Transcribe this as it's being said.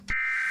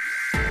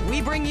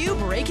we bring you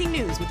breaking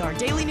news with our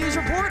daily news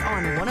report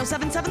on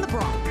 1077 The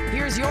Bronc.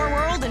 Here's your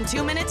world in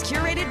 2 minutes,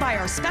 curated by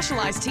our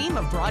specialized team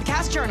of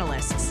broadcast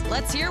journalists.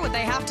 Let's hear what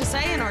they have to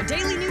say in our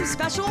daily news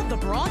special, The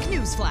Bronc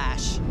News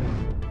Flash.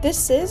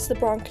 This is the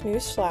Bronc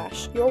News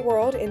Flash, your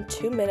world in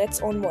 2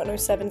 minutes on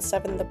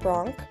 1077 The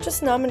Bronc.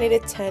 Just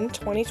nominated 10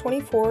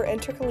 2024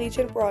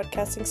 Intercollegiate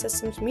Broadcasting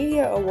Systems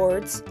Media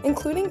Awards,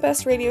 including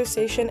Best Radio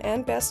Station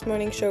and Best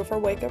Morning Show for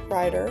Wake Up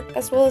Rider,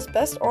 as well as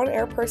Best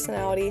On-Air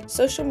Personality,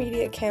 Social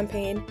Media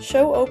Campaign,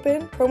 Show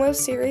Open, Promo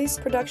Series,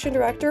 Production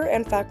Director,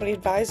 and Faculty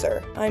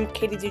Advisor. I'm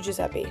Kadie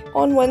DiGiuseppe.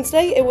 On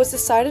Wednesday, it was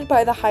decided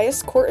by the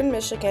highest court in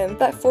Michigan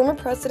that former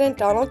President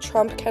Donald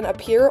Trump can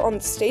appear on the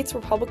state's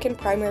Republican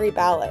primary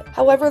ballot.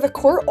 However, the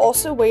court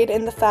also weighed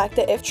in the fact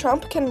that if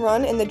Trump can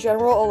run in the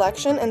general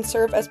election and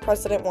serve as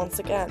president once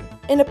again.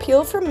 An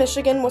appeal from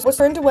Michigan was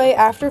turned away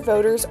after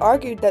voters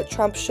argued that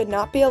Trump should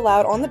not be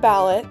allowed on the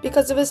ballot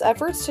because of his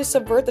efforts to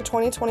subvert the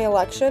 2020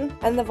 election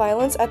and the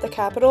violence at the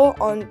Capitol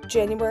on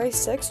January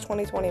 6,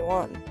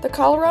 2021. The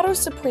Colorado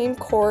Supreme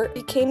Court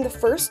became the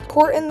first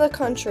court in the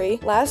country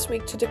last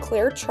week to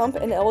declare Trump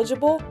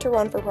ineligible to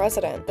run for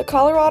president. The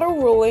Colorado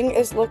ruling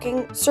is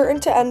looking certain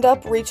to end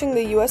up reaching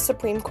the U.S.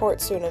 Supreme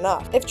Court soon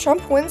enough. If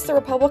Trump wins the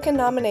Republican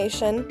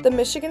nomination, the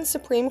Michigan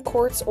Supreme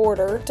Court's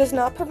order does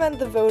not prevent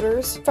the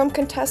voters from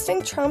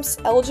contesting Trump's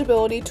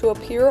eligibility to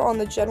appear on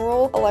the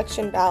general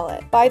election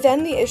ballot. By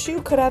then, the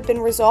issue could have been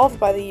resolved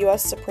by the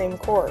U.S. Supreme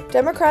Court.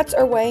 Democrats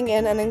are weighing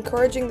in and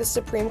encouraging the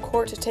Supreme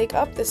Court to take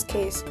up this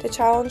case to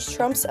challenge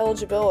Trump's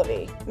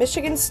eligibility.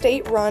 Michigan's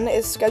state run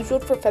is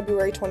scheduled for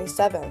February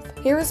 27th.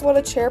 Here is what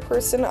a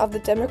chairperson of the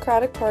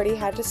Democratic Party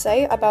had to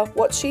say about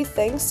what she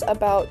thinks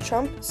about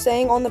Trump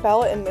staying on the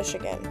ballot in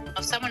Michigan.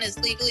 If someone is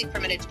legally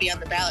permitted to be on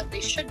the ballot, they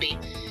should be.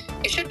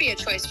 It should be a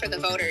choice for the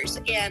voters.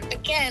 And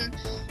again,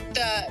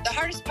 the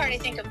hardest part, I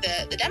think, of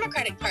the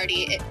Democratic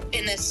Party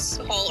in this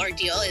whole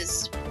ordeal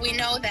is we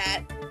know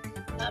that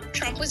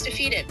Trump was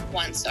defeated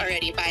once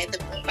already by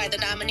the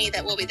nominee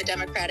that will be the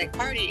Democratic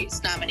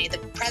Party's nominee, the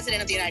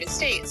President of the United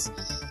States.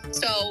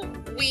 So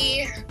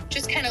we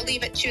just kind of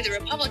leave it to the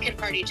Republican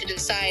Party to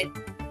decide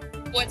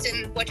what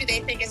do they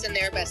think is in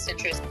their best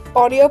interest.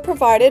 Audio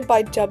provided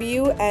by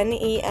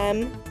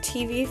WNEM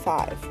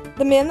TV5.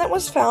 The man that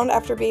was found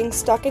after being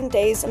stuck in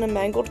days in a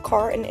mangled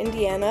car in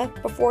Indiana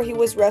before he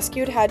was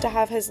rescued had to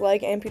have his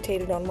leg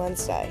amputated on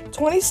Wednesday.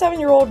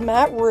 27-year-old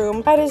Matt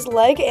Room had his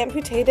leg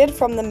amputated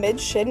from the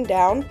mid-shin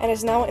down and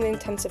is now in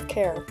intensive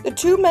care. The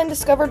two men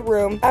discovered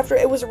Room after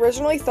it was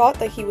originally thought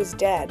that he was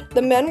dead.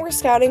 The men were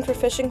scouting for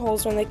fishing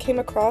holes when they came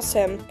across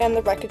him and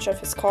the wreckage of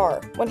his car.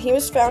 When he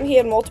was found, he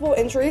had multiple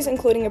injuries,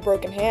 including a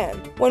broken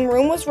hand. When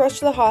Room was rushed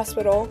to the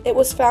hospital, it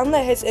was found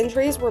that his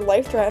injuries were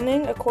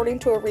life-threatening, according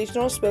to a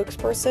regional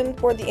spokesperson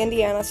for the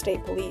Indiana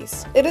State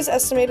Police. It is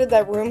estimated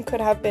that Room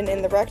could have been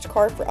in the wrecked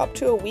car for up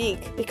to a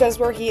week because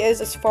where he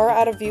is far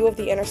out of view of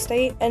the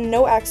interstate and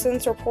no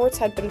accidents reports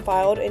had been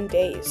filed in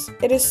days.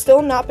 It has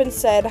still not been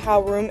said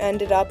how Room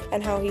ended up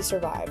and how he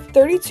survived.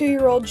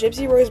 32-year-old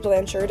Gypsy Rose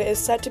Blanchard is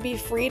set to be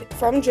freed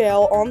from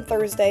jail on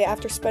Thursday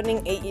after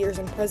spending 8 years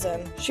in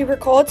prison. She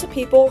recalled to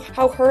people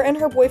how her and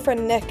her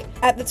boyfriend Nick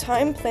at the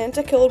time planned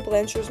to kill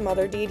Blanchard's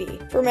mother Dee Dee.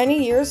 For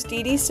many years,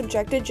 Dee Dee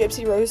subjected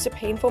Gypsy Rose to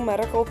painful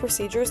medical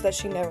procedures that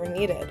she never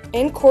needed.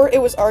 In court,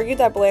 it was argued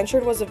that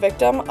Blanchard was a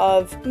victim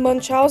of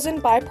Munchausen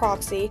by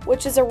proxy,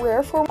 which is a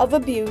rare form of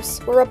abuse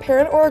where a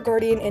parent or a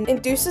guardian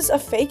induces a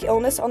fake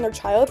illness on their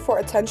child for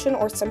attention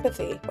or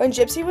sympathy. When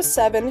Gypsy was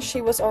 7,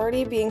 she was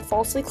already being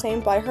falsely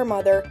claimed by her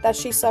mother that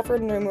she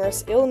suffered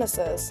numerous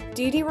illnesses.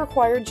 Dee Dee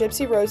required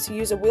Gypsy Rose to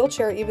use a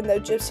wheelchair even though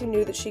Gypsy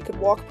knew that she could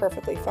walk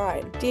perfectly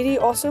fine. Dee Dee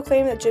also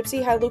claimed that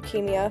Gypsy had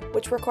leukemia,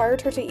 which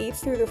required her to eat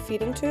through the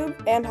feeding tube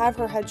and have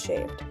her head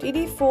shaved. Dee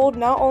Dee fooled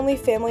not only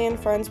family and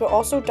friends but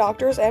also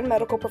doctors and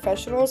medical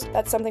professionals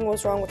that something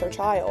was wrong with her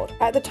child.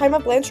 At the time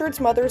of Blanchard's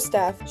mother's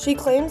death, she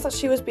claims that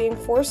she was being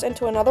forced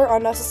into another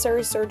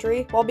unnecessary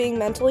surgery while being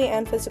mentally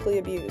and physically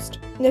abused.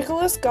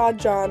 Nicholas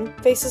Godjohn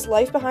faces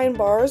life behind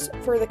bars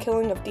for the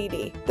killing of Dee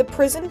Dee. The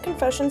Prison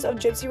Confessions of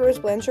Gypsy Rose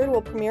Blanchard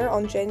will premiere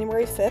on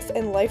January 5th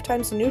in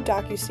Lifetime's new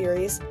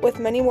docuseries, with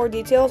many more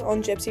details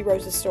on Gypsy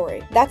Rose's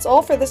story. That's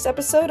all for this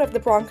episode of the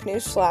Bronc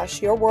News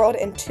Flash, your world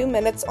in 2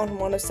 minutes on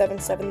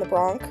 1077 The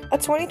Bronc. A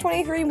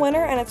 2023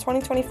 winner and a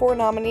 2024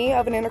 nominee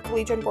of an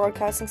Intercollegiate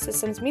Broadcasting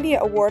Systems Media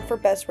Award for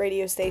Best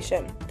Radio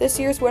Station. This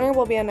year's winner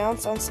will be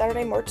announced on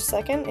Saturday, March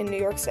 2nd in New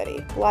York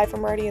City. Live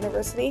from Rider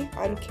University,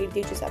 I'm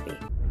Kadie DiGiuseppe.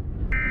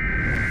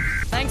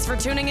 Thanks for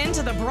tuning in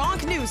to the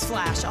Bronc News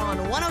Flash on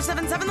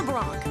 1077 The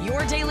Bronc,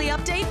 your daily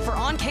update for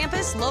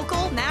on-campus,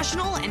 local,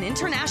 national, and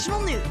international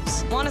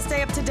news. Want to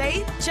stay up to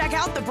date? Check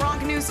out the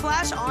Bronc News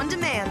Flash on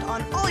demand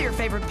on all your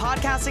favorite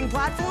podcasting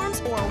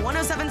platforms or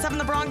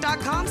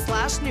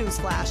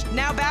 1077thebronc.com/newsflash.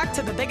 Now back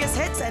to the biggest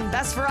hits and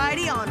best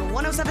variety on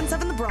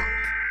 1077 The Bronc.